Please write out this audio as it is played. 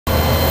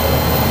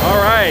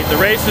right, the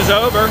race is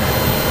over.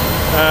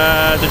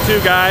 The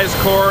two guys,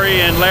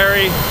 Corey and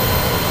Larry,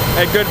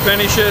 had good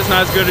finishes,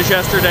 not as good as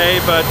yesterday,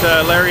 but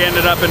Larry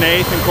ended up in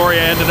 8th and Corey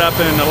ended up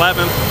in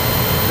 11th.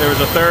 There was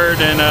a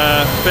 3rd and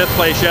 5th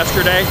place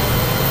yesterday.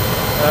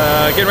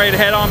 Getting ready to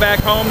head on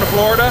back home to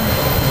Florida.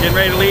 Getting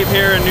ready to leave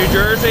here in New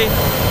Jersey.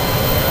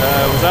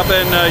 Was up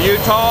in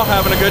Utah,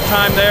 having a good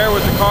time there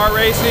with the car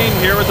racing,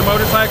 here with the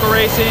motorcycle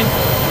racing.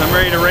 I'm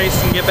ready to race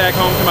and get back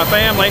home to my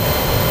family.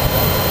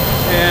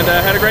 And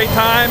had a great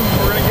time.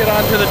 We're going to get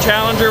on to the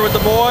Challenger with the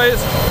boys.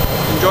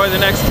 Enjoy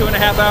the next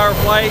 2.5-hour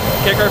flight,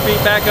 kick our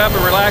feet back up and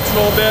relax a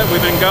little bit.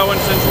 We've been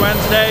going since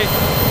Wednesday,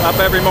 up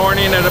every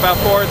morning at about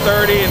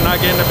 4:30 and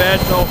not getting to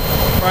bed till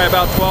probably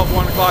about 12,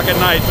 1 o'clock at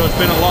night. So it's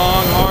been a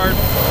long, hard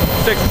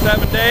 6 or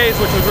 7 days,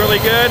 which was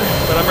really good,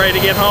 but I'm ready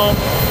to get home.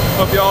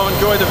 Hope you all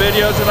enjoy the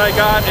videos that I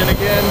got, and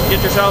again,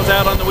 get yourselves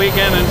out on the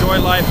weekend,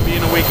 enjoy life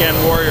being a weekend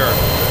warrior.